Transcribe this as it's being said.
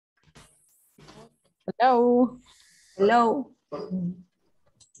Hello. Hello.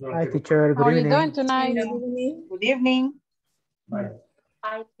 Hi, teacher. How are Good you doing evening. tonight? Good evening.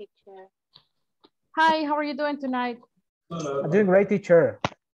 Hi, teacher. Hi, how are you doing tonight? I'm doing great, teacher.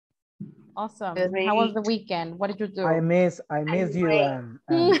 Awesome. Great. How was the weekend? What did you do? I miss you great. and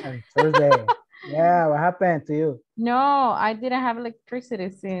Thursday. Yeah, what happened to you? No, I didn't have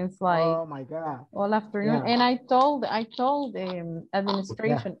electricity since like Oh my God. all afternoon. Yeah. And I told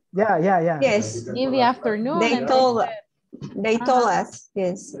administration Yeah. Yes, in the afternoon. they and told said, they told us.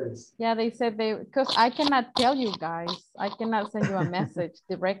 Yes. yeah, they said because I cannot tell you guys. I cannot send you a message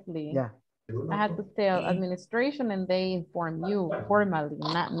directly. Yeah. I had to tell administration and they inform you formally,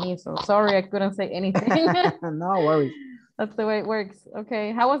 not me. So sorry, I couldn't say anything. No worries. That's the way it works.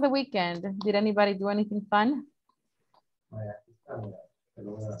 Okay, how was the weekend? Did anybody do anything fun?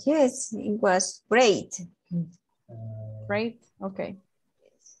 Yes, it was great. Great, okay.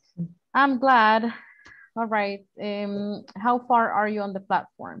 I'm glad. All right, how far are you on the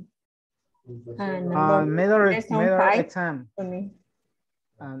platform? Middle exam. For me.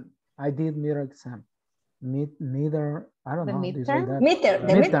 I did middle exam. Middle, I don't The know. Do you say midterm? that? Midterm,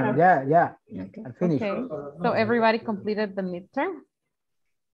 the midterm. Yeah. Okay. I finished. Okay, so everybody completed the midterm?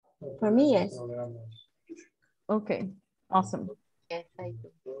 For me, yes. Okay, awesome. Yes, I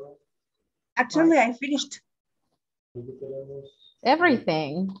do. Actually, I finished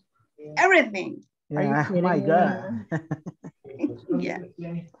Everything. everything. Yeah, kidding my me? God. Yeah.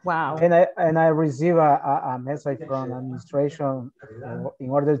 Wow. And I receive a message from administration in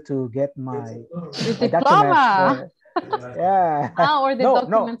order to get my Your documents. diploma. Yeah. Or the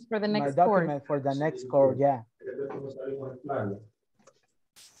documents for the my next course. document for the next course. Yeah.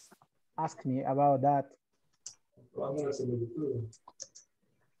 Ask me about that.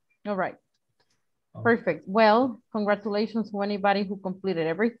 All right. Perfect. Well, congratulations to anybody who completed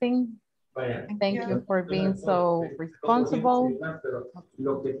everything. Thank you for being so responsible.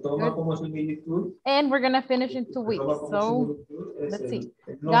 Good. And we're gonna finish in 2 weeks. So let's see.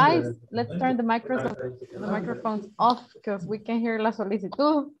 Guys, let's turn the microphones off because we can hear la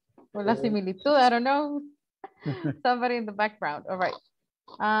solicitud or la similitud. I don't know. Somebody in the background. All right.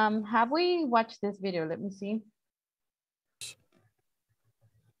 Have we watched this video? Let me see.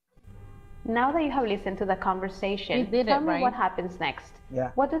 Now that you have listened to the conversation, tell me what happens next.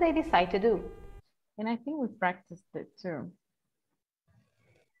 Yeah. What do they decide to do? And I think we practiced it too.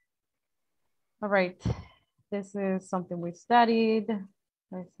 All right. This is something we studied.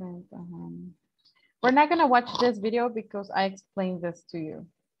 We're not gonna watch this video because I explained this to you.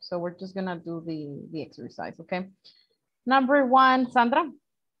 So we're just gonna do the exercise, okay? Number 1, Sandra.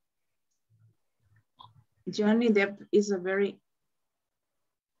 Johnny Depp is a very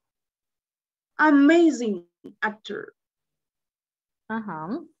amazing actor.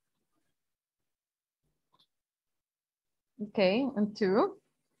 Okay, and 2.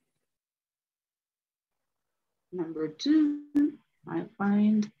 Number 2, I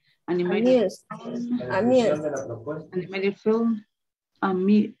find animated animated film.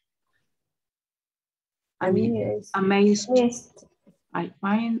 Amazed. I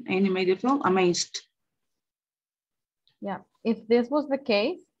find animated film amazed. Yeah, if this was the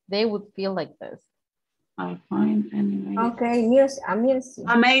case, they would feel like this. I find animated. Okay, amusing.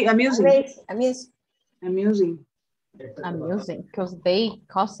 Amusing, because they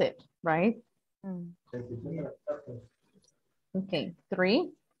cause it, right? Okay,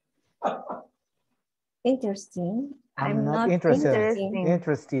 3. Interesting. I'm not interested.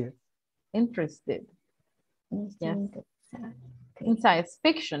 Interested. Yes. In science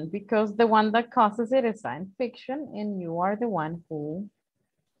fiction, because the one that causes it is science fiction, and you are the one who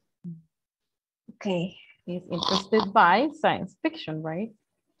is interested by science fiction, right?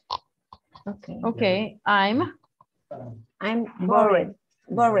 Okay. I'm bored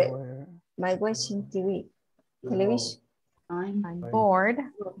by watching television. I'm bored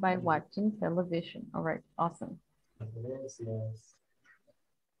by watching television. All right, awesome.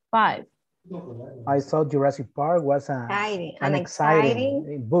 5. I saw Jurassic Park was an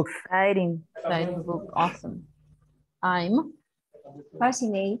exciting book. Exciting book. Awesome. I'm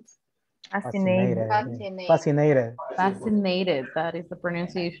fascinated. That is the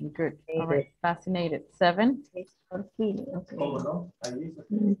pronunciation. Good. All right. Fascinated. 7.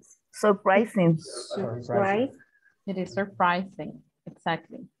 Surprising. It is surprising.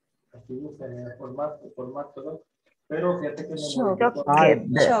 Exactly. I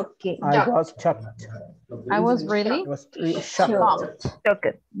was shocked. I was really shocked.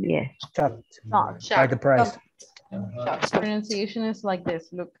 Yeah. Shocked by the price. Pronunciation is like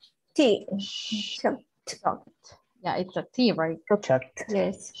this. Look. T. Shocked. Yeah, it's a T, right? Shocked.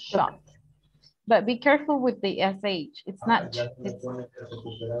 Yes. Shocked. But be careful with the SH. It's not, it's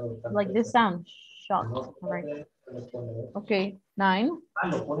like this sound, shot. All right. Okay, 9.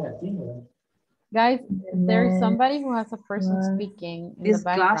 Guys, there's somebody who has a person speaking in the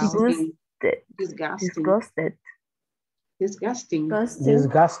background. Disgusting. Disgusting.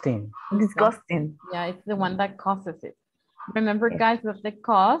 Disgusting. Disgusting. Yeah, it's the one that causes it. Remember, guys, that the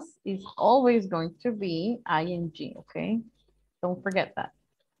cause is always going to be ing, okay? Don't forget that.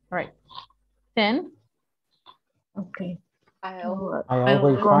 All right. 10. Okay. I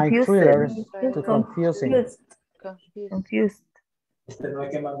always find thrillers too confusing. Confused.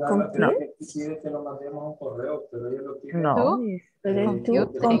 No.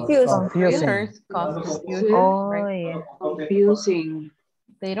 Confusing. Thrillers cause confusion. Oh, Right? yeah. Confusing.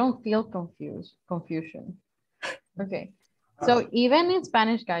 They don't feel confusion. Okay. So even in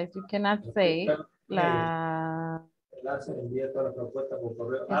Spanish, guys, you cannot say esa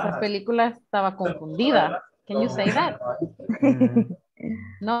película estaba confundida. Can you say that?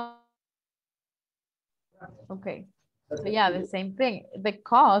 No. Okay. So yeah, the same thing. The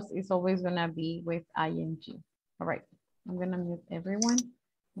cause is always gonna be with ing. All right. I'm gonna mute everyone.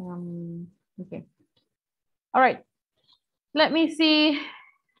 Okay. All right. Let me see.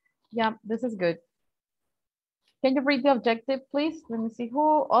 Yeah, this is good. Can you read the objective, please? Let me see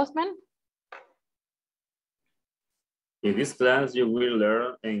who, Osman? In this class, you will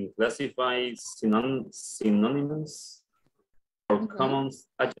learn and classify synonyms or common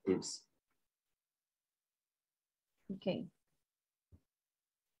adjectives. Okay.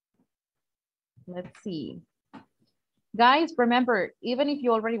 Let's see. Guys, remember, even if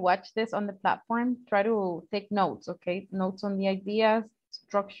you already watched this on the platform, try to take notes, okay? Notes on the ideas,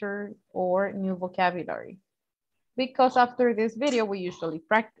 structure, or new vocabulary. Because after this video, we usually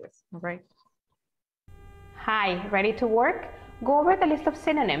practice, all right? Hi, ready to work? Go over the list of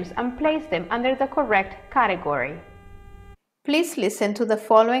synonyms and place them under the correct category. Please listen to the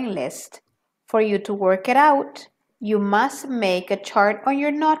following list. For you to work it out, you must make a chart on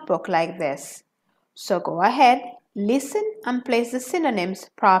your notebook like this. So go ahead, listen, and place the synonyms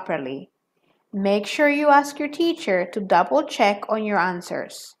properly. Make sure you ask your teacher to double check on your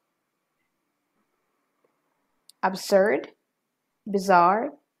answers. Absurd,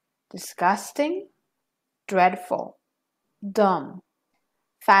 bizarre, disgusting, dreadful, dumb,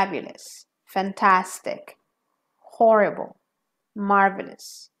 fabulous, fantastic, horrible,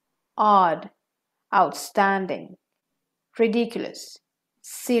 marvelous, odd, outstanding, ridiculous,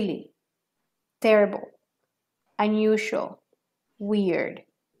 silly, terrible, unusual, weird.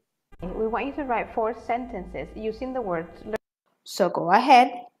 We want you to write 4 sentences using the words. So go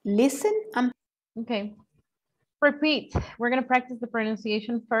ahead, listen, and okay. Repeat. We're going to practice the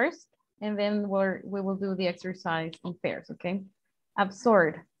pronunciation first, and then we will do the exercise in pairs, okay?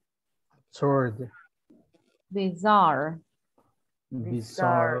 Absurd. Absurd. Bizarre.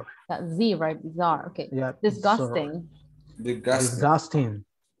 Bizarre. That Z, right? Bizarre. Okay. Yeah. Disgusting. Disgusting.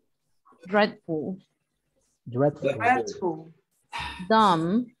 Dreadful. Dreadful.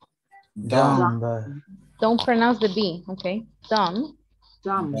 Dumb. Dumb. Don't pronounce the B, okay? Dumb.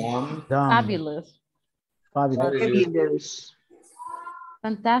 Dumb. Fabulous. Fabulous.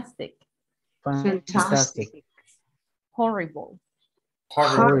 Fantastic. Fantastic. Horrible.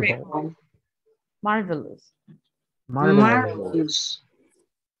 Horrible. Marvelous. Marvelous.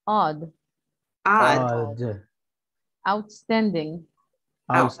 Odd. Odd. Outstanding.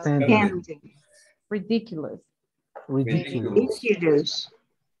 Outstanding. Ridiculous. Ridiculous.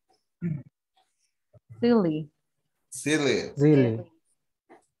 Silly.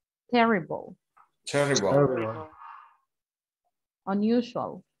 Terrible.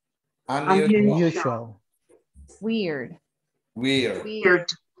 Unusual. Weird.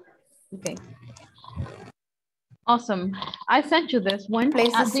 Okay. Awesome. I sent you this one.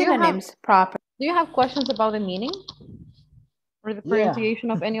 place the synonyms proper. Do you have questions about the meaning or the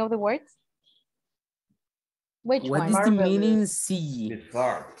pronunciation of any of the words? Which one? What is the meaning silly?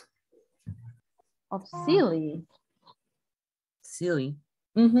 Of silly. Silly.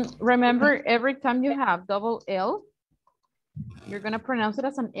 Remember, every time you have double L, you're going to pronounce it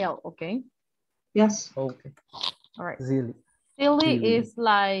as an L, okay? Yes. Okay. All right. Silly is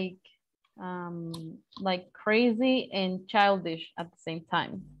like crazy and childish at the same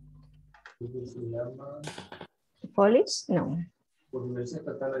time. Polish? No.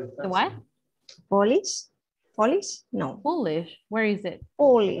 The what? Polish? Polish? No. Foolish. Where is it?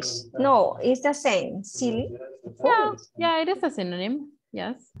 Polish. No, it's the same. Silly. Yeah, it is a synonym.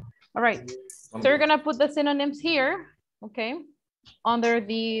 Yes. All right. So you're gonna put the synonyms here, okay, under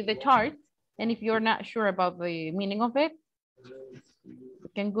the chart. And if you're not sure about the meaning of it,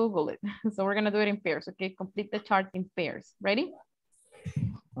 can Google it. So we're gonna do it in pairs, okay? Complete the chart in pairs. Ready?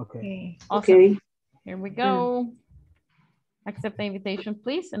 Okay. Awesome. Okay. Here we go. Accept the invitation,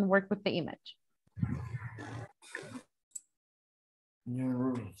 please, and work with the image. New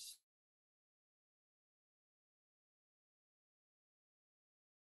rules.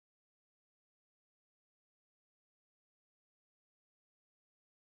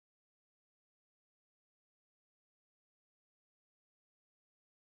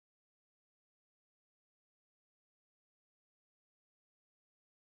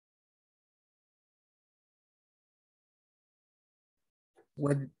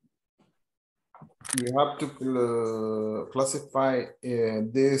 What? You have to classify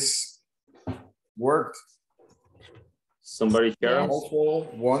this word. Somebody share. Yes. Awful,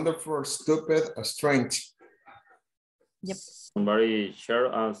 wonderful, stupid, strange. Yep. Somebody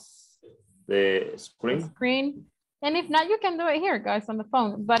share us the screen. Screen. And if not, you can do it here, guys, on the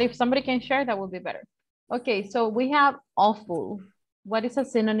phone. But if somebody can share, that would be better. Okay, so we have awful. What is a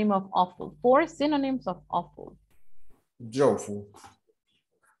synonym of awful? 4 synonyms of awful. Joyful.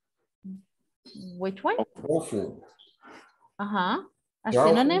 Which one? Awful. Uh-huh. A Joyful.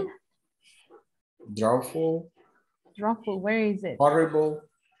 synonym? Joyful. Awful, where is it? Horrible.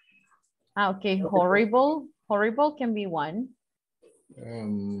 Ah, okay, horrible. Horrible can be one.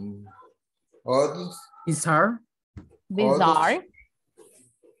 Odd. Bizarre? Bizarre. Odd.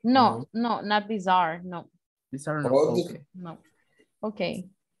 No, no, not bizarre. No, Bizarre, no. Odd. Okay. no. Okay.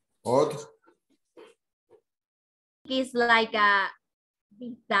 Odd. It's like a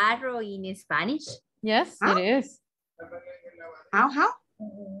bizarro in Spanish. Yes, Huh? it is. How?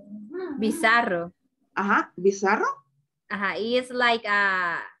 Bizarro. Bizarro? It's like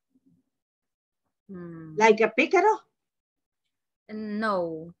a... Like a pícaro?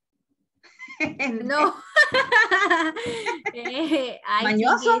 No. No. I think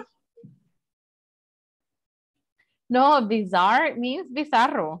Mañoso? No, bizarre means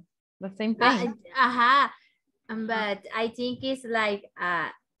bizarro. The same thing. But I think it's like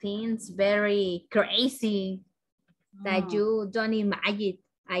things very crazy that you don't imagine,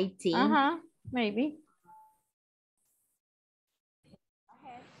 I think. Maybe.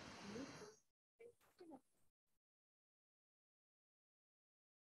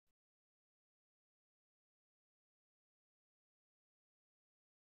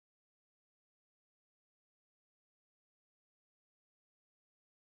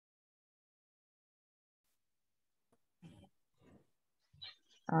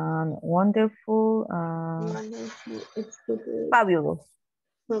 Wonderful, fabulous,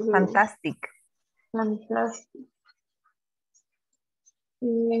 fantastic. Fantastic.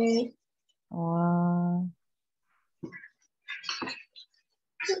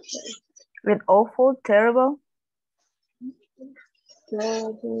 With awful, terrible.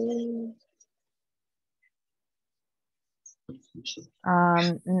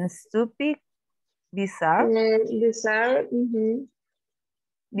 Stupid, bizarre. Bizarre.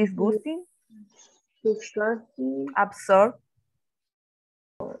 Disgusting. Disgusting. Absurd.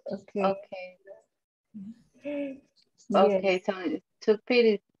 Okay. Okay. Okay, so stupid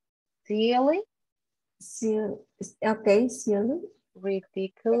is silly. Okay, silly.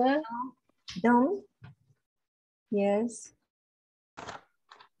 Ridiculous. Dumb. Yes.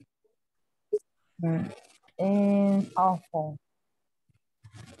 And awful.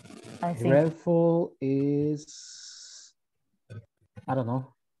 I think. Dreadful is, I don't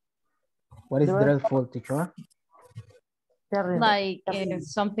know. What is dreadful, teacher? Like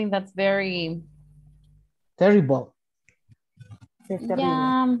something that's very... Terrible.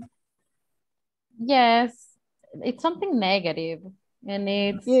 Yeah. Yes. It's something negative. And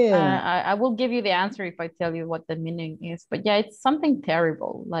it's, I will give you the answer if I tell you what the meaning is. But yeah, it's something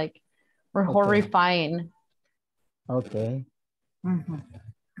terrible, like, or horrifying. Okay.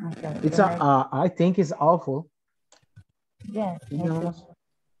 Okay. It's I think it's awful. Yes.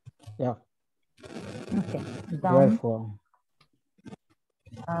 Yeah. Okay. Dreadful.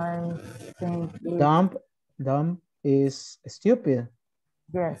 I think Dumb is stupid.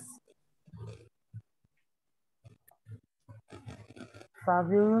 yes.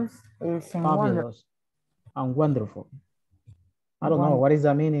 Fabulous is wonderful. Fabulous and wonderful. I don't know what is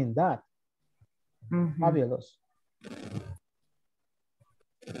the meaning that. Fabulous.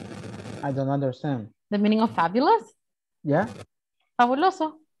 I don't understand. The meaning of fabulous? Yeah.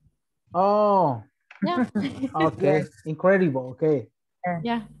 Fabuloso. Oh. Yeah. Okay. Yes. Incredible. Okay.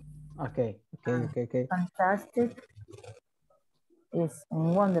 Yeah. Okay. Fantastic is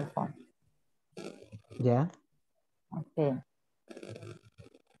wonderful. Yeah. Okay.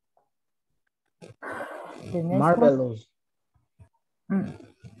 The next Marvelous.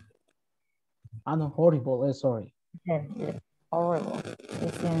 Ah, no, horrible. Sorry. Yeah, yeah. Horrible.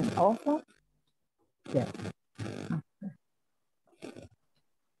 It's in awful. Yeah.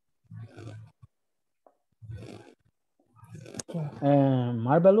 Okay.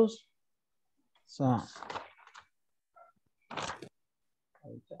 Marvelous. So.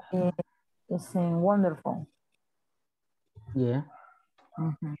 It's in wonderful. Yeah.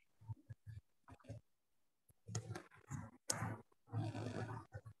 Mm-hmm.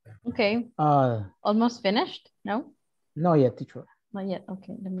 Okay. Almost finished? No? No yet, teacher. Not yet.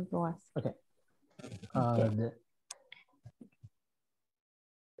 Okay, let me go ask. Okay. Okay.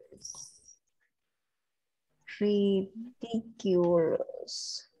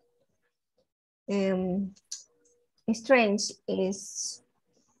 Ridiculous. Strange is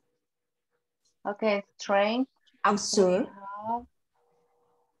Okay, strange. absurd.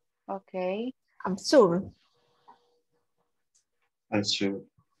 Okay. Absurd. Absurd.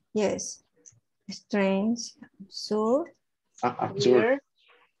 Yes. Strange. Absurd. Absurd.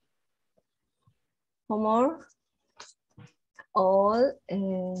 Humor. All. I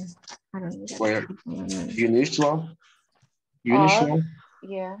don't know. Where? Unusual. Unusual.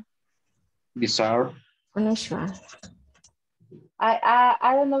 Yeah. Bizarre. Unusual.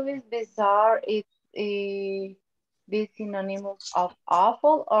 I don't know if it's bizarre. It's the synonymous of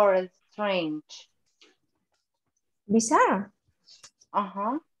awful or strange. Bizarre.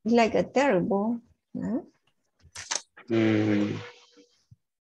 Uh-huh. Like a terrible. No?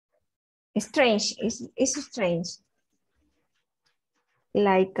 Strange. It's strange.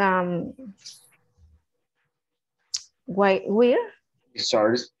 Like weird.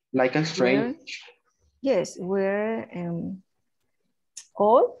 Bizarre. Like a strange. Weird. Yes, we're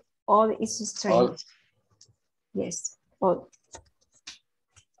all is strange. All. Yes, all.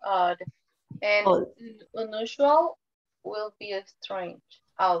 Odd. And Odd. unusual will be a strange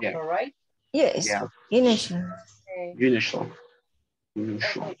also, Yeah. right? Yes, Yeah. unusual. Okay. Unusual.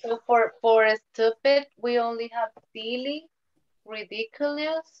 Unusual. Okay, so for stupid, we only have silly,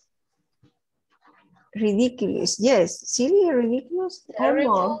 ridiculous, Ridiculous. Yes, silly, ridiculous.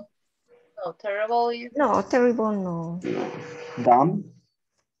 terrible. No, terrible is No, terrible. No. Dumb.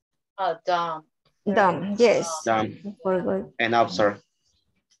 Dumb. Dumb. Yes. Dumb. Forgot. And absurd.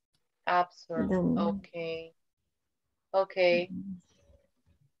 Absurd. Dumb. Okay. Okay.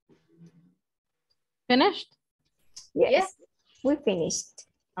 Finished? Yes. Yes. We finished.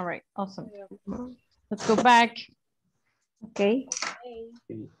 All right, awesome. Let's go back. Okay.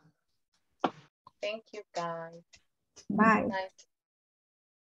 Okay. Thank you, guys. Bye. Nice.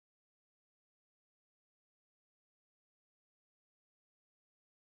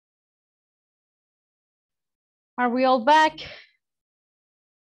 Are we all back?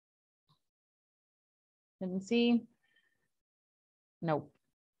 Let me see. No.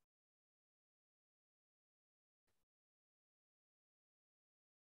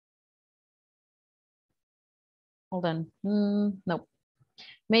 Hold on. No.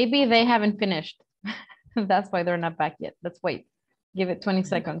 Maybe they haven't finished. That's why they're not back yet. Let's wait. Give it 20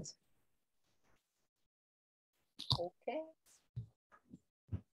 seconds. Okay.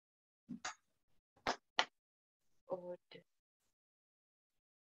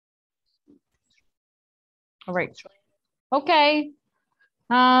 All right. Okay.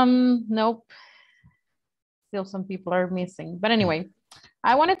 Nope. Still some people are missing. But anyway,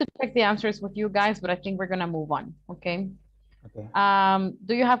 I wanted to check the answers with you guys, but I think we're gonna move on. Okay. Okay.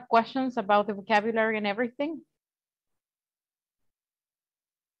 Do you have questions about the vocabulary and everything?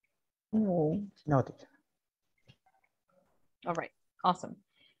 No. No, teacher. All right, awesome.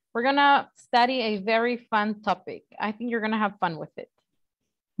 We're gonna study a very fun topic. I think you're gonna have fun with it.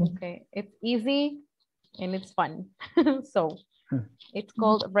 Okay, it's easy and it's fun. So it's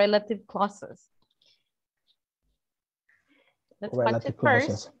called relative clauses. Let's watch it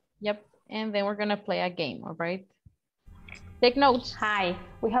first. Yep, and then we're gonna play a game, all right? Take notes. Hi,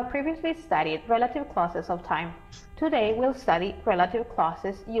 we have previously studied relative clauses of time. Today we'll study relative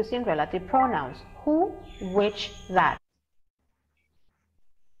clauses using relative pronouns. Who, which, that.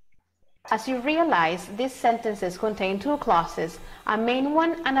 As you realize, these sentences contain two clauses, a main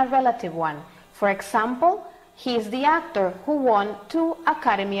one and a relative one. For example, he is the actor who won 2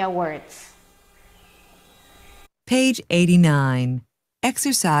 Academy Awards. Page 89.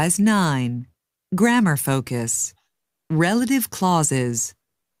 Exercise 9. Grammar focus. Relative clauses.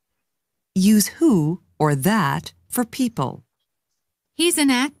 Use who or that for people. He's an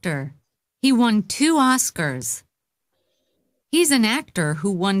actor. He won 2 Oscars. He's an actor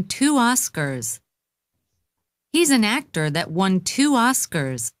who won 2 Oscars. He's an actor that won 2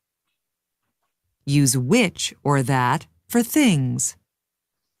 Oscars. Use which or that for things.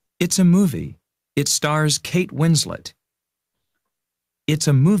 It's a movie. It stars Kate Winslet. It's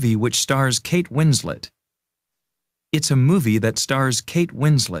a movie which stars Kate Winslet. It's a movie that stars Kate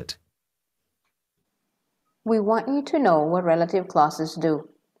Winslet. We want you to know what relative clauses do.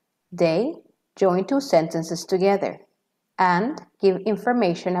 They join two sentences together and give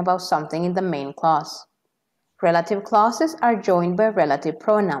information about something in the main clause. Relative clauses are joined by relative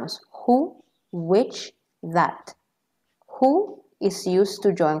pronouns who, which, that. Who is used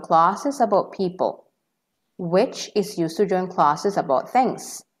to join clauses about people. Which is used to join clauses about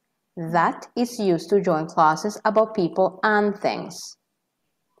things. That is used to join clauses about people and things.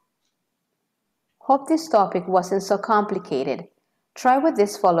 Hope this topic wasn't so complicated. Try with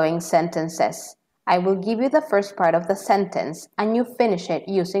these following sentences. I will give you the first part of the sentence and you finish it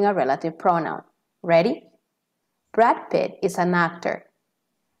using a relative pronoun. Ready? Brad Pitt is an actor.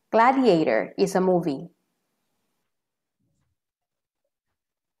 Gladiator is a movie.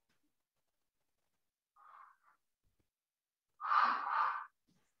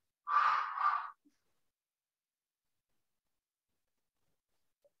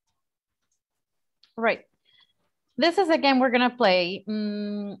 Right. This is a game we're going to play.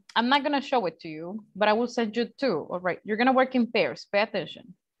 I'm not going to show it to you, but I will send you two. All right. You're going to work in pairs. Pay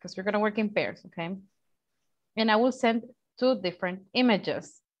attention because you're going to work in pairs. Okay. And I will send two different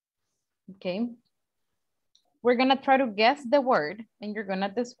images. Okay. We're going to try to guess the word and you're going to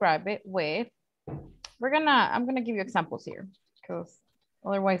describe it with, I'm going to give you examples here because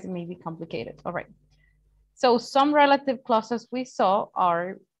otherwise it may be complicated. All right. So some relative clauses we saw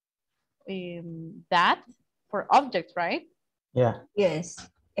are that for objects, right? Yeah. Yes.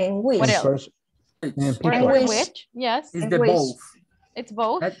 And which? What else? And Or which? Yes. It's the both. It's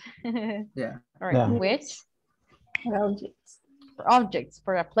both. Yeah. All right. Yeah. Which? For objects. For objects.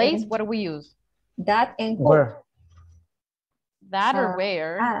 For a place, what do we use? That and who. Where? That or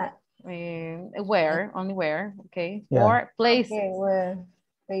where? Where, only where, okay. Yeah. For places. Okay, where?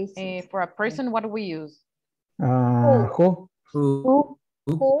 Places. For a person, what do we use? Who? Who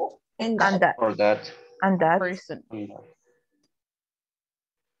and that. Or that. And that. Person.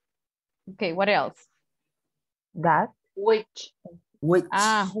 Okay, what else? That. Which. Which.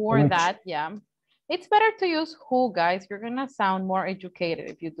 Who or that, yeah. It's better to use who, guys. You're gonna sound more educated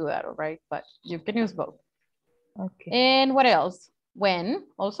if you do that, all right? But you can use both. Okay. And what else? When,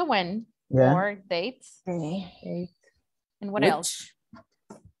 also when. Yeah. Or dates. Eight. And what Which. else?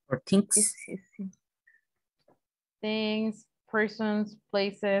 Or things. Things, persons,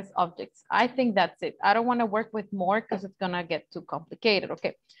 places, objects. I think that's it. I don't want to work with more because it's gonna get too complicated.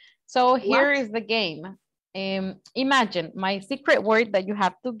 Okay, so here is the game. Imagine my secret word that you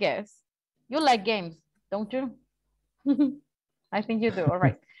have to guess. You like games, don't you? I think you do. All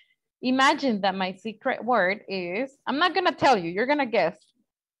right. Imagine that my secret word is, I'm not gonna tell you, you're gonna guess.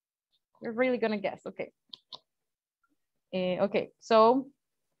 You're really gonna guess, okay. Okay, so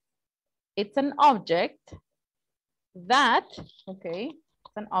it's an object that, okay,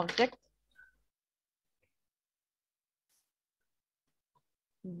 it's an object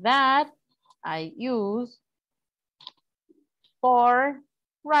that I use for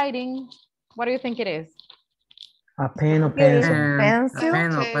writing. What do you think it is? A pen or pencil. Pencil. A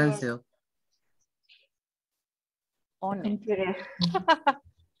pen or pencil. On it.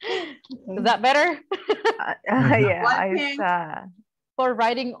 Is that better? Yeah, it's for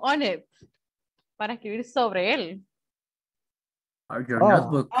writing on it. Para escribir sobre él. Or your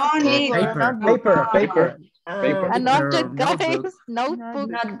notebook. On it. Paper. An object, guys.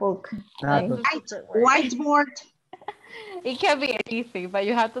 Notebook. Whiteboard. It can be anything, but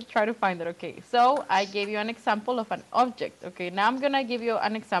you have to try to find it. Okay, so I gave you an example of an object. Okay, now I'm gonna give you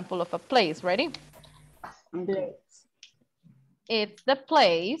an example of a place. Ready? Okay. It's the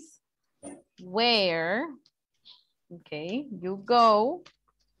place where, okay, you go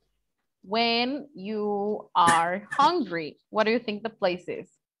when you are hungry. What do you think the place is?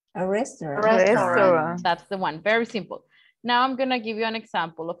 A restaurant. restaurant. That's the one. Very simple. Now I'm gonna give you an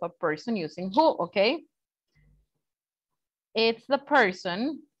example of a person using who, okay? It's the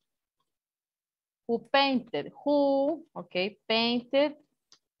person who painted, who, okay, painted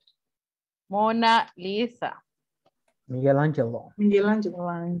Mona Lisa. Miguel Angelo.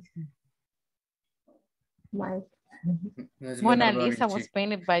 Mona Lisa was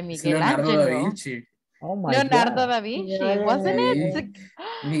painted by Miguel Angelo. Oh my Leonardo God. da Vinci, wasn't it?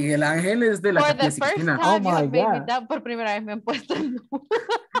 Miguel Ángel es de la For the Capilla first Sixtina. time you my have made me God. that, por primera vez me han puesto en duda.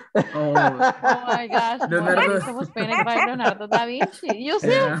 Oh, Oh my gosh, Mona Leonardo. Lisa was painted by Leonardo da Vinci. You see,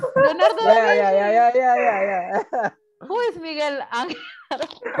 Yeah. Leonardo da Vinci. Yeah. Who is Miguel Ángel?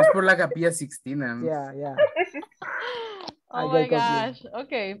 Es por la Capilla Sixtina. Yeah. Oh my gosh.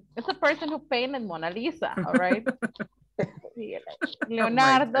 Okay. It's a person who painted Mona Lisa, all right?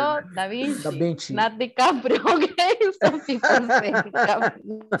 Leonardo da Vinci, not DiCaprio, okay? Some people say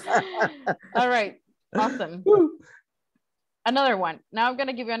DiCaprio. All right, awesome. Another one. Now I'm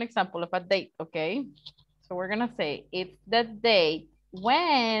gonna give you an example of a date, okay? So we're gonna say it's the date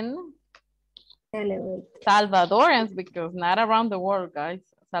when Salvadorians, because not around the world, guys,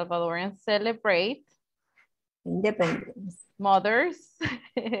 Salvadorians celebrate Independence. Mother's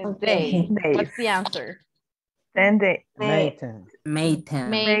Day. What's the answer? May 10th. May 10th.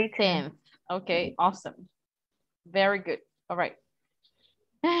 May 10th. Okay, awesome. Very good. All right.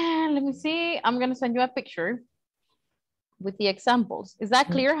 Let me see. I'm going to send you a picture with the examples. Is that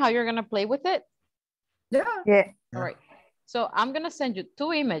clear how you're going to play with it? Yeah. All right. So I'm going to send you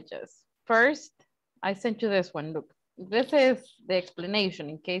 2 images. First, I sent you this one. Look, this is the explanation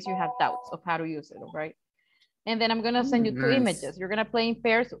in case you have doubts of how to use it. All right. And then I'm going to send you 2 images. You're going to play in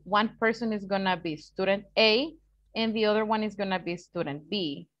pairs. One person is going to be student A and the other one is going to be student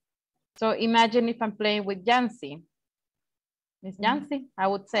B. So imagine if I'm playing with Jancy. Miss Jancy, I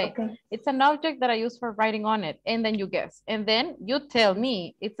would say, it's an object that I use for writing on it. And then you guess. And then you tell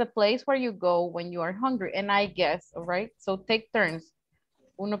me it's a place where you go when you are hungry. And I guess, all right? So take turns.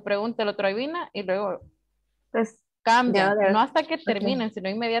 Uno pregunta, el otro adivina y luego cambian. No hasta que terminen, sino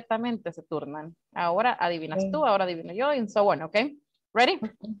inmediatamente se turnan. Ahora adivinas tú, ahora adivino yo, and so on, okay? Ready?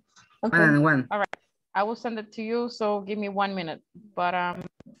 Okay. One. All right. I will send it to you, so give me 1 minute. But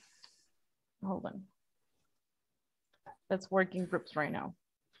hold on. Let's work in groups right now.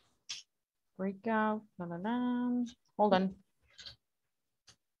 Breakout. Hold on.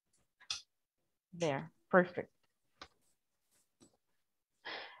 There. Perfect.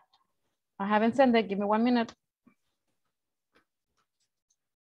 I haven't sent it. Give me 1 minute.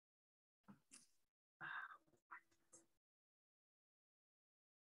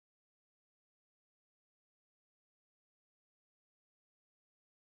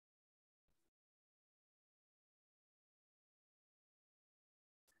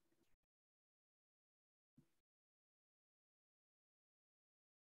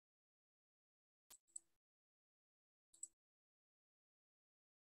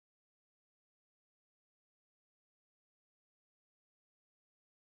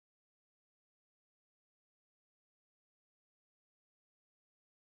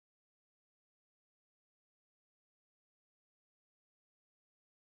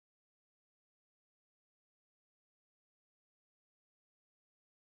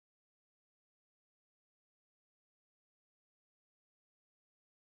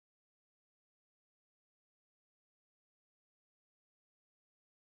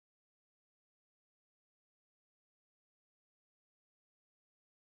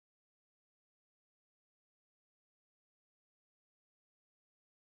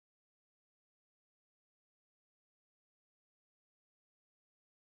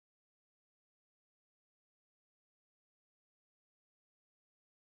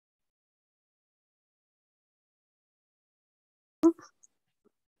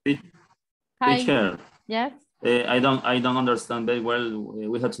 Hi. Teacher. Yes. I don't understand very well what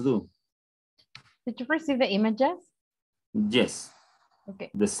we have to do. Did you receive the images? Yes. Okay.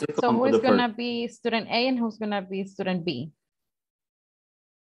 The second. So who is gonna be student A and who's gonna be student B?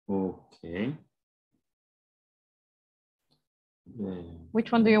 Okay.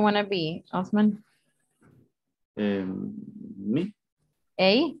 Which one do you want to be, Osman? Me.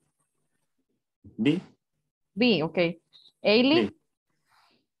 A? B. B, okay. Ailey?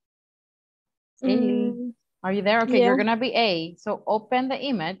 Ailey, are you there? Okay, yeah. You're gonna be A. So open the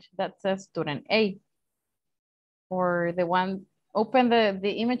image that says student A. Or the one, open the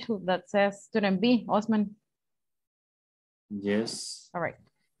image that says student B, Osman. Yes. All right.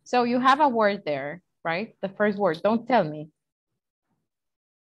 So you have a word there, right? The first word, don't tell me.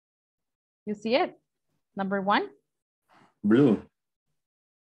 You see it? Number 1? Blue.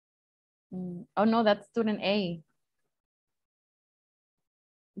 Oh no, that's student A.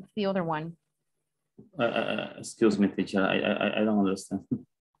 It's the other one. Excuse me, teacher. I don't understand.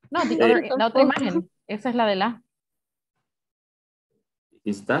 No, la otra imagen. Esa es la de la.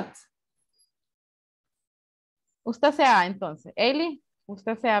 Is that? Usted sea A entonces. Ailey,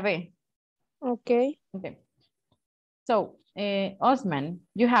 usted sea B. Okay. Okay. So, Osman,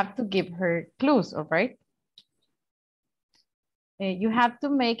 you have to give her clues, all right? You have to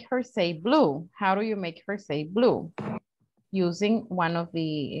make her say blue. How do you make her say blue? Using one of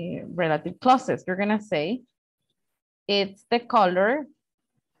the relative clauses. You're gonna say, it's the color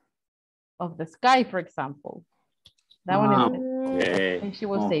of the sky, for example. That one is, okay. and she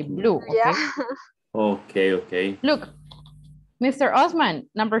will say blue, okay? Yeah. Okay. Look, Mr. Osman,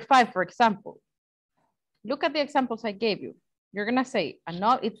 number 5, for example. Look at the examples I gave you. You're gonna say,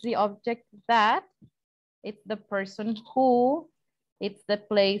 it's the object that, it's the person who, it's the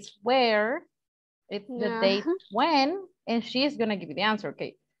place where, it's the date when, and she's gonna give you the answer.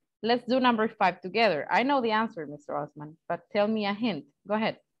 Okay, let's do number 5 together. I know the answer, Mr. Osman, but tell me a hint. Go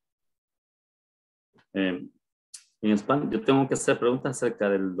ahead. En español, yo tengo que hacer preguntas acerca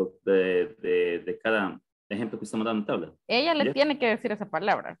de cada ejemplo que estamos dando en tabla. Ella le tiene que decir esa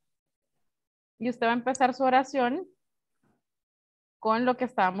palabra. Y usted va a empezar su oración con lo que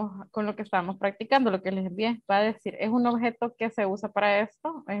estábamos practicando, lo que les envié. Va a decir, es un objeto que se usa para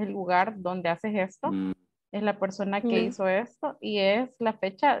esto, es el lugar donde haces esto, es la persona que hizo esto y es la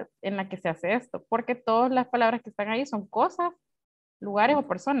fecha en la que se hace esto. Porque todas las palabras que están ahí son cosas, lugares o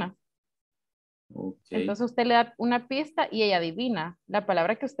personas. Okay. Entonces usted le da una pista y ella adivina la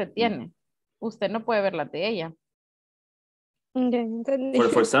palabra que usted tiene. Usted no puede ver las de ella.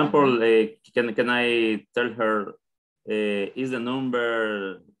 For example, can I tell her is the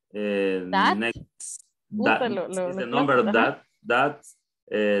number that? Next that is the number that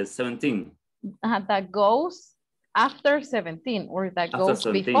 17 that goes after 17 or that after goes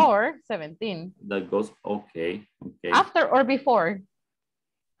 17. Before 17. That goes okay. After or before?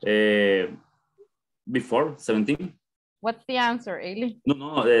 Before 17. What's the answer, Ailey?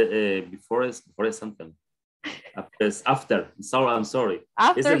 No, before is something. After. I'm sorry.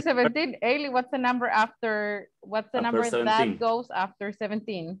 After 17, Ailey, what's the number after? What's the after number 17. that goes after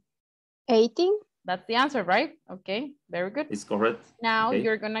 17? 18. That's the answer, right? Okay, very good. It's correct. Now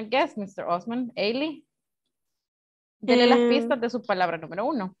you're gonna guess, Mr. Osman. Ailey, dele las pistas de su palabra número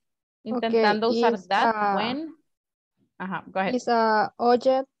 1. Intentando usar that, when. Go ahead. It's a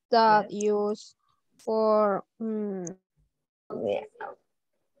object that used for.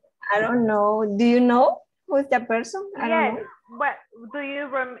 I don't know. Do you know who's the person? I don't know. But do you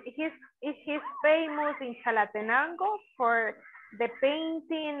remember? Is he famous in Chalatenango for the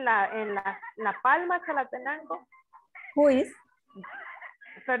painting en La Palma, Chalatenango? Who is?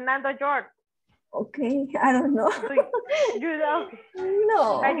 Fernando George. Okay, I don't know. You know?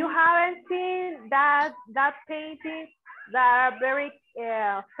 No. And you haven't seen that painting that are very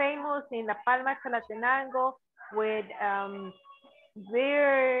famous in La Palma, Chalatenango with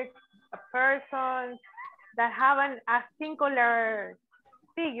weird persons that have a singular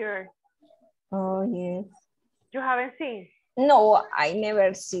figure. Oh, yes. You haven't seen? No, I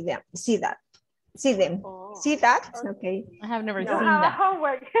never see them. See that? See them? Oh. See that? Okay. I have never seen have that.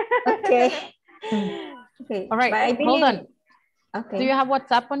 Homework. Okay. Okay. All right. Hold on. Okay. Do you have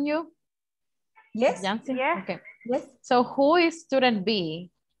WhatsApp on you? Yes. Jancy? Yeah. Okay. Yes. So who is student B?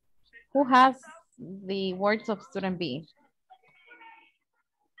 Who has the words of student B?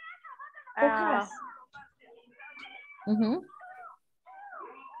 Who has?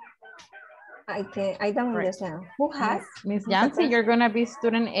 I don't understand. Who has? Miss Jancy, you're gonna be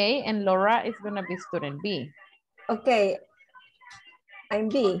student A and Laura is gonna be student B. Okay. I'm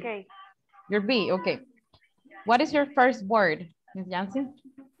B. Okay. You're B, okay. What is your first word, Miss Jancy?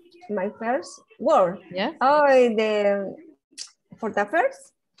 My first word? Yes. Oh, for the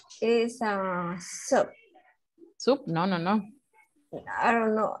first is soup. Soup? No. I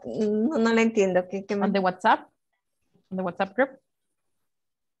don't know. No le entiendo. On the WhatsApp? On the WhatsApp group?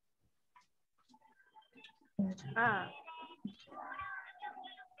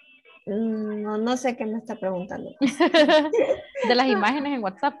 No sé qué me está preguntando. De las imágenes en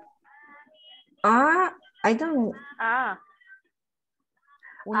WhatsApp. I don't.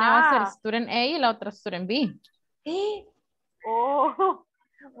 Una va a ser student A y la otra student B. Oh,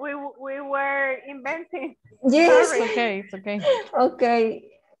 we were inventing. Yes. It's okay. Okay.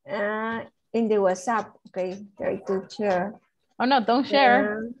 In the WhatsApp. Okay. Try to share. Oh no, don't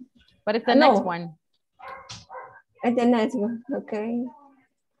share. But it's the next one. It's the next one. Okay.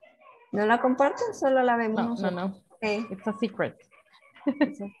 ¿No la comparten? Solo la vemos. No. Okay. It's a secret.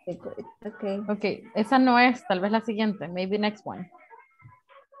 It's a secret. Okay. Okay. Esa no es, tal vez la siguiente. Maybe next one.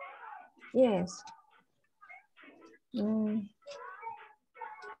 Yes.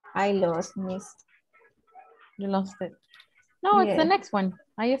 I lost, miss. You lost it. No, it's the next one.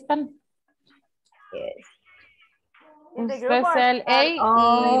 Ahí están. Yes. Usted es el A y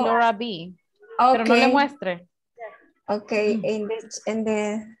Laura B. Okay. Pero no le muestre. Okay. In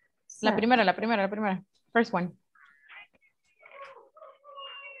the... La primera. First one.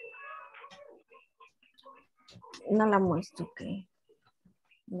 No la muestro, okay.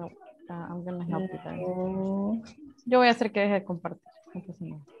 No, I'm gonna help you guys. Yo voy a hacer que deje de compartir.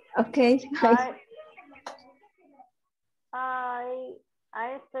 Okay.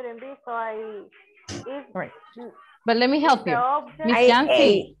 I student B, so Right. But let me help you. Miss Object,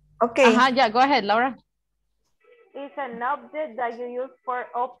 Jancy. Okay. Yeah, go ahead, Laura. It's an object that you use for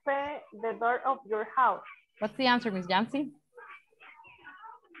open the door of your house. What's the answer, Miss Jancy?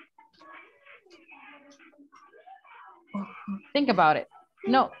 Think about it.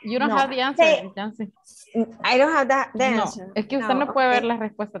 No, you don't have the answer, Hey, Miss Jancy. I don't have the answer. No, es que usted no puede ver las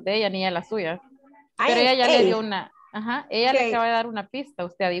respuestas de ella ni de las suyas. I Pero am ella ya le A. dio una. Ella le acaba de dar una pista.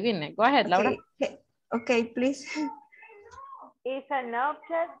 Usted adivine. Go ahead, Laura. Okay, please. It's an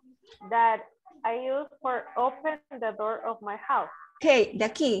object that I use for open the door of my house. Okay, the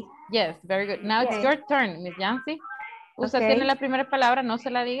key. Yes, very good. Now it's your turn, Miss Jancy. Usted tiene la primera palabra, no se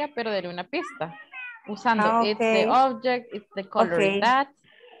la diga, pero dele una pista. Usando it's the object, it's the color is that.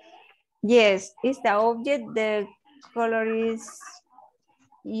 Yes, it's the object, the color is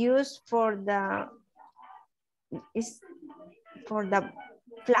used for the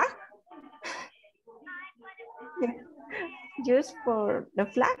flag. Used for the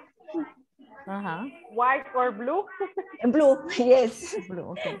flag. White or blue? Blue, yes.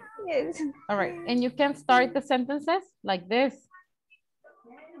 Blue, okay. Yes. All right, and you can start the sentences like this.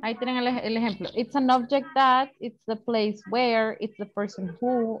 Ahí tienen el ejemplo. It's an object that, it's the place where, it's the person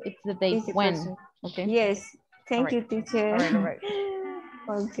who, it's the date when. Person. Okay. Yes. Thank you, teacher. All right.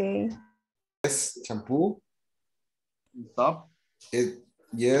 Okay. Yes, shampoo. Stop.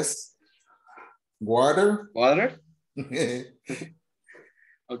 Yes. Water. Water.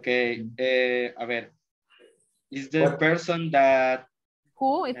 Okay. A ver. Is the person that...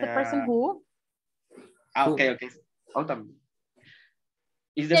 Who? It's the person who? Okay. Hold on.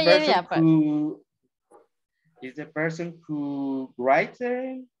 Is the person who... Is the person who writes?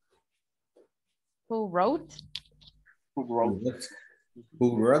 Who wrote? Who wrote?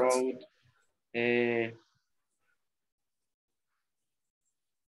 Who wrote? The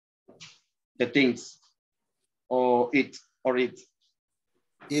things. Or it.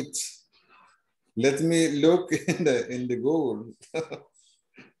 It. Let me look in the Google.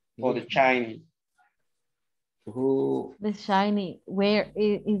 Or the shiny. Who? The shiny. Where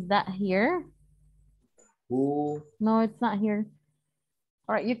is that here? Who? No, it's not here.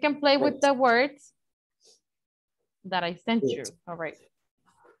 All right, you can play with the words that I sent you. All right.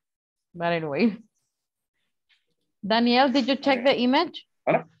 But anyway. Danielle, did you check the image?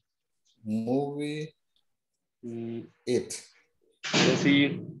 Hola. Movie. It.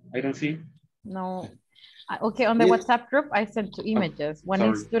 I don't see. No. Okay, on the WhatsApp group, I sent two images. One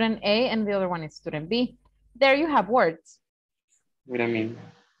is student A and the other one is student B. There you have words. What do I mean?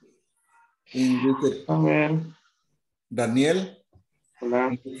 Daniel,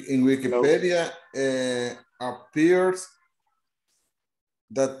 in Wikipedia appears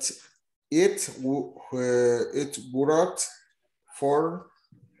that it brought for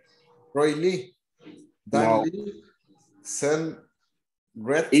Roy Lee. Dan Lee sent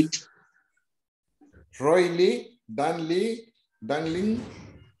Red. Roy Lee, Dan Lee.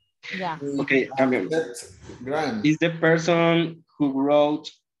 Yeah. Okay, is the person who wrote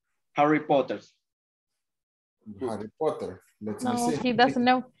Harry Potter? Harry Potter. No, he doesn't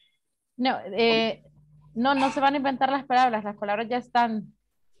know. No, no se van a inventar las palabras. Las palabras ya están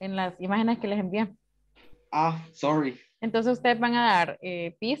en las imágenes que les envié. Sorry. Entonces ustedes van a dar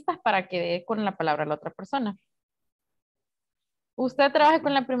pistas para que dé con la palabra la otra persona. Usted trabaja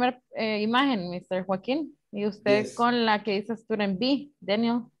con la primera imagen, Mr. Joaquín, y usted con la que dice student B,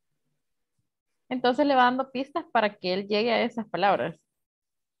 Daniel. Entonces le va dando pistas para que él llegue a esas palabras.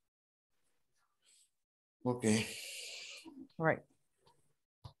 Okay. Right.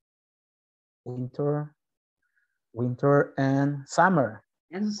 Winter and summer.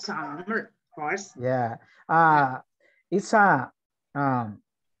 And summer, of course. Yeah. It's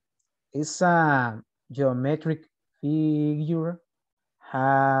a geometric figure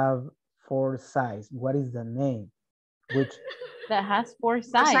have 4 sides. What is the name? Which that has 4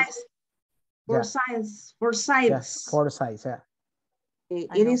 sides. 4 sides. 4 sides. Yes, 4 sides. Yeah.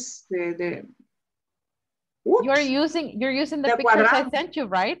 It is the. Oops. You're using the pictures I sent you,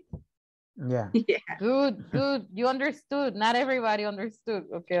 right? Yeah. Good. You understood. Not everybody understood.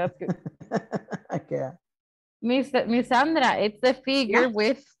 Okay, that's good. Okay. Miss Sandra, it's the figure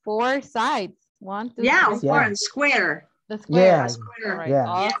with 4 sides. 1, 2, 3. Of course, square. The square. Yeah. Square. Right. Yeah.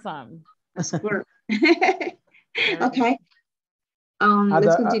 Awesome. A square. Okay.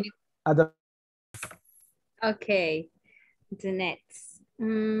 Let's continue. Okay. The next.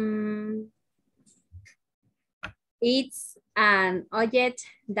 It's an object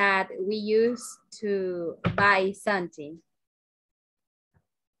that we use to buy something.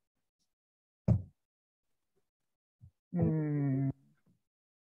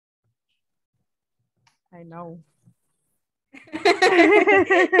 I know.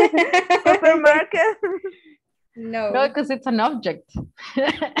 Supermarket? No. No, because it's an object.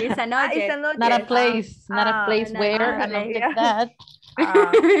 It's an object. It's an object. Not a place. Not a place not where a an place. object that.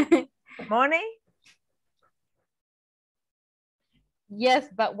 Money? Yes,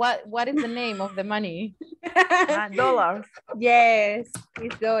 but what is the name of the money? Dollars. Yes,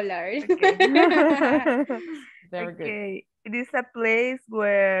 it's dollars. Very good. Okay. It is a place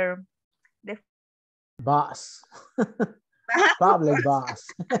where the Boss. Public boss.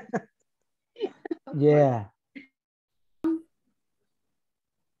 Yeah.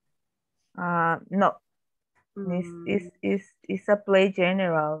 no. It's a place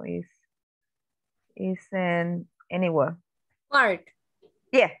general. It's in anywhere. Park.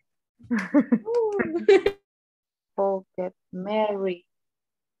 Yeah. People get married.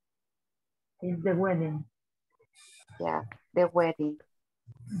 It's the wedding. Yeah, the wedding.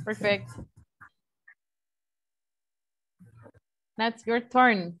 Perfect. That's your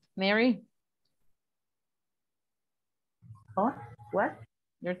turn, Mary. Oh, what?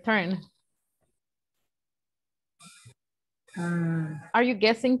 Your turn. Are you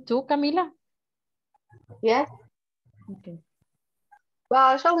guessing too, Camila? Yeah. Okay.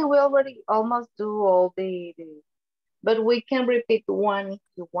 Well, actually, we already almost do all but we can repeat one if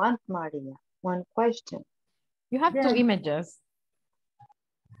you want, Maria. One question. You have two images.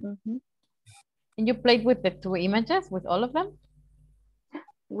 Mm-hmm. And you played with the two images, with all of them?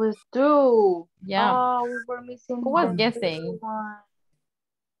 With two. Yeah. Oh, we were missing. Who was guessing?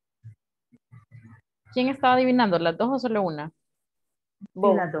 ¿Quién estaba adivinando? ¿Las dos o solo una?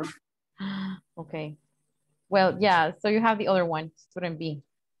 Sí, las dos. Okay. Well, yeah, so you have the other one, student B.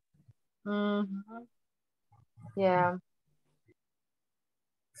 Mm-hmm. Yeah.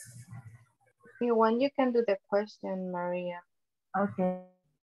 If you want, you can do the question, Maria. Okay.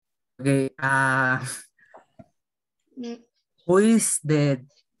 Okay. Who is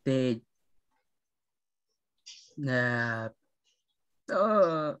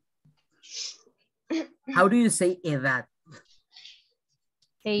how do you say edad?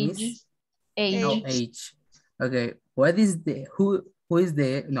 Age. Miss? Age. Oh, age. Okay. What is the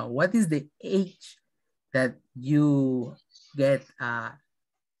what is the age that you get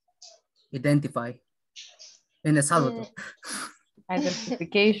identify in El Salvador?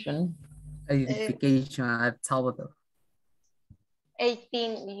 Identification. Identification at Salvador.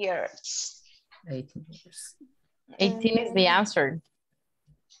 18 years. 18 years. 18 is the answer.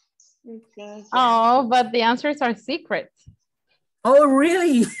 18, Oh, but the answers are secret. Oh,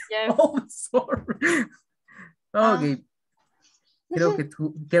 really? Yes. Oh, sorry. Okay.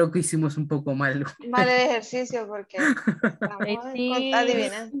 Creo que hicimos un poco mal. Mal el ejercicio porque estamos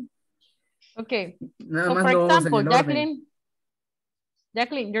adivinando. Okay. Nada So más for lo vamos en example, el orden.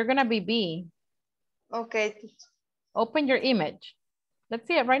 Jacqueline, you're gonna be B. Okay. Open your image. Let's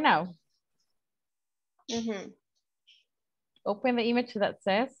see it right now. Mm-hmm. Open the image that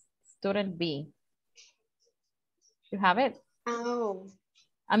says student B. You have it? Oh.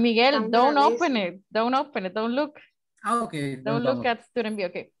 Miguel, don't open it. Don't open it. Don't look. Okay. Don't look at student B.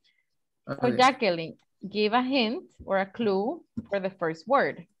 Okay. So Okay. Jacqueline, give a hint or a clue for the first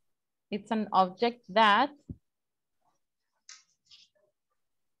word. It's an object that.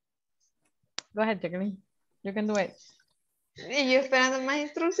 Go ahead, Jacqueline. You can do it. Y yo esperando más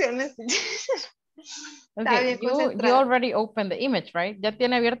instrucciones. Okay, you already opened the image, right? Ya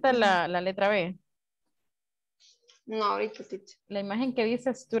tiene abierta la letra B. No, ahorita, teacher. La imagen que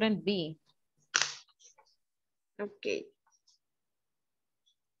dice student B. Ok.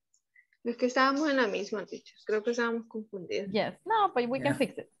 Es que estábamos en la misma, teacher. Creo que estábamos confundidos. Yes, no, but we can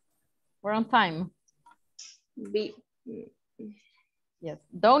fix it. We're on time. B. Yes,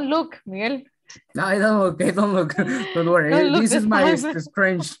 don't look, Miguel. No, I don't look. Don't worry. Don't look this is my time.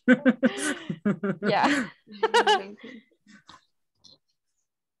 strange. Yeah.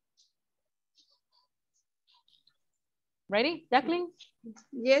 Ready, Jacqueline?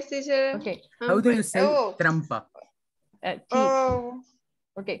 Yes, teacher. Okay. How do you say trampa? Oh.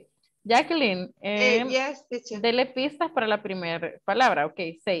 Okay. Jacqueline, yes, teacher. dele pistas para la primera palabra.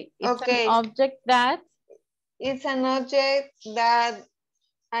 Okay, say it's Okay. an object that. It's an object that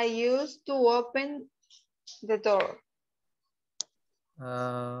I use to open the door.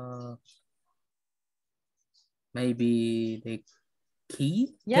 Maybe the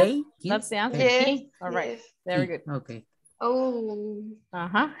key? Yeah, Key? that's the answer. Yes, Key. All right, yes. very Key. good. Okay. Oh.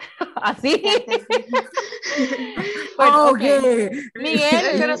 Ajá. Así. Oh, okay. okay. Miguel.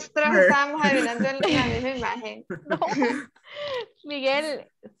 Es que nosotros estábamos adivinando la misma imagen. No. Miguel,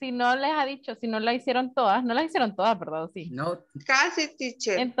 si no les ha dicho, si no la hicieron todas, no las hicieron todas, ¿verdad? Sí. No. Casi,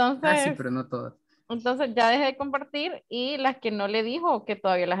 teacher. Entonces. Casi, pero no todas. Entonces ya dejé de compartir y las que no le dijo que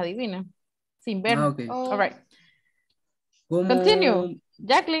todavía las adivina. Sin ver. Okay. All right. ¿Cómo? Continue.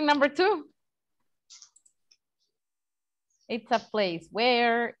 Jacqueline, number 2. It's a place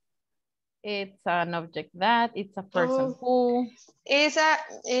where, it's an object that, it's a person who. It's a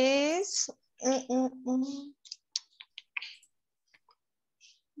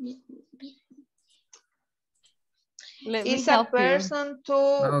person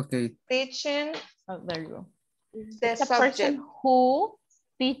to teaching. Oh, there you go. The it's a subject. person who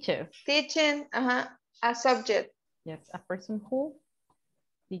teaches. Teaching a subject. Yes, a person who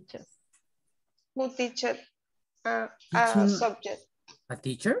teaches. Who teaches a Teaching subject. A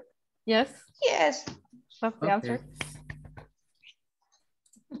teacher? Yes. Yes. That's the answer.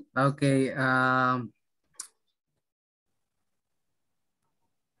 Okay. I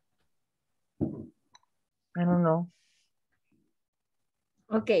don't know.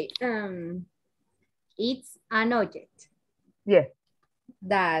 Okay. It's an object. Yeah.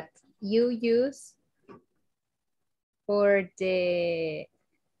 That you use for the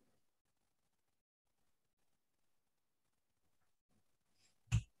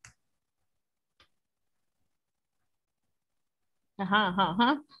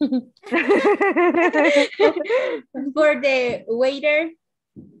for the waiter.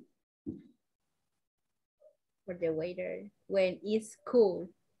 For the waiter when it's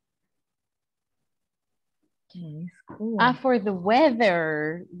cool. For the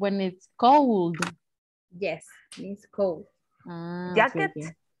weather when it's cold. Yes, it's cold. Jacket?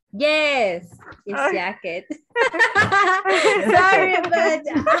 Okay. Yes, it's jacket. Sorry, but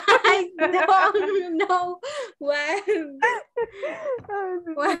I don't know what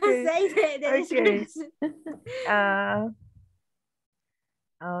say the description.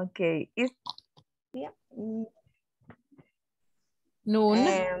 Okay. It's noon.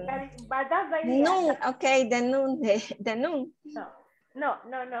 Noon. Okay, the noon. The noon.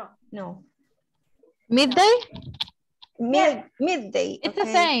 No. Midday? Midday. It's the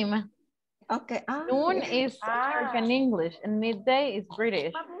same. Okay. Noon is American English and midday is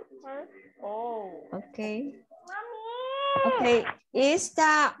British. Okay. Okay. Is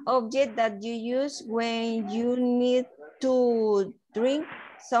the object that you use when you need to drink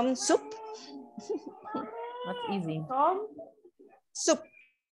some soup? That's easy. Soup.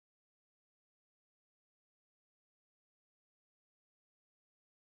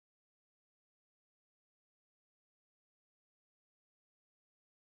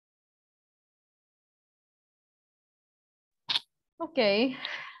 Okay.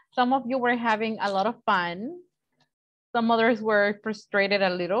 Some of you were having a lot of fun. Some others were frustrated a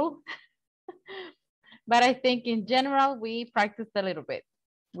little. But I think in general, we practiced a little bit.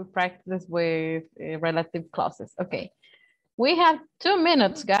 We practiced with relative clauses. Okay. We have 2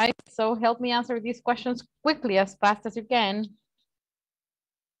 minutes, guys. So help me answer these questions quickly, as fast as you can.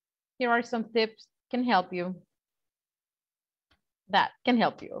 Here are some tips can help you. That can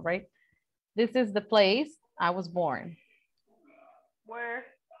help you, right? This is the place I was born.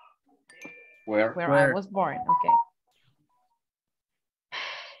 Where I was born, okay.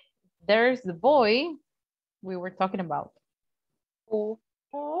 There's the boy we were talking about. Who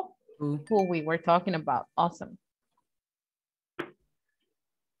we were talking about, awesome.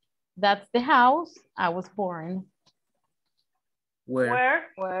 That's the house I was born. Where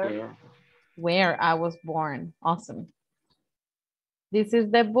I was born, awesome. This is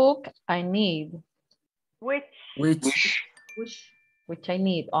the book I need. Which I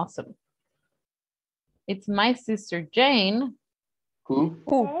need, awesome. It's my sister Jane. Who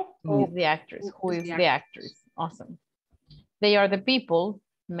is the actress? Who is the actress? Awesome. They are the people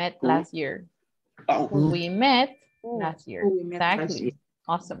met last year. Who we met last year. Exactly.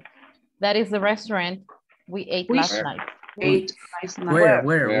 Awesome. That is the restaurant we ate last night. Where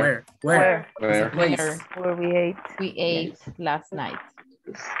we ate. We ate last night.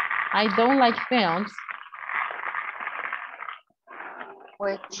 I don't like films.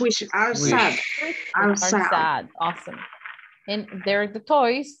 Which are sad. Are sad. Awesome. And they're the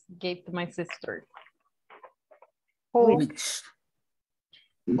toys gave to my sister. Which?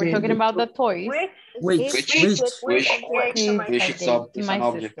 We're talking about the toys. Which is my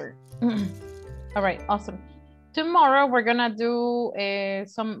sister. All right, awesome. Tomorrow we're gonna do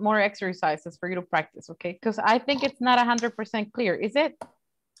some more exercises for you to practice, okay? Because I think it's not 100% clear, is it?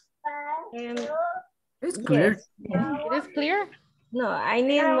 It's clear. Yes. It is clear? No, I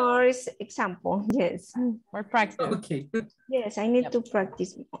need more example. Yes. More practice. Okay. Yes, I need to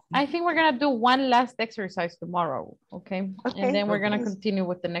practice. I think we're gonna do one last exercise tomorrow, okay? And then we're gonna continue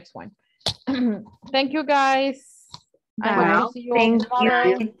with the next one. Thank you guys. I hope to see you all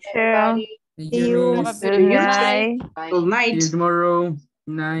tomorrow. See you. Have a beautiful night. Good night. See you tomorrow.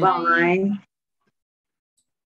 Night. Bye.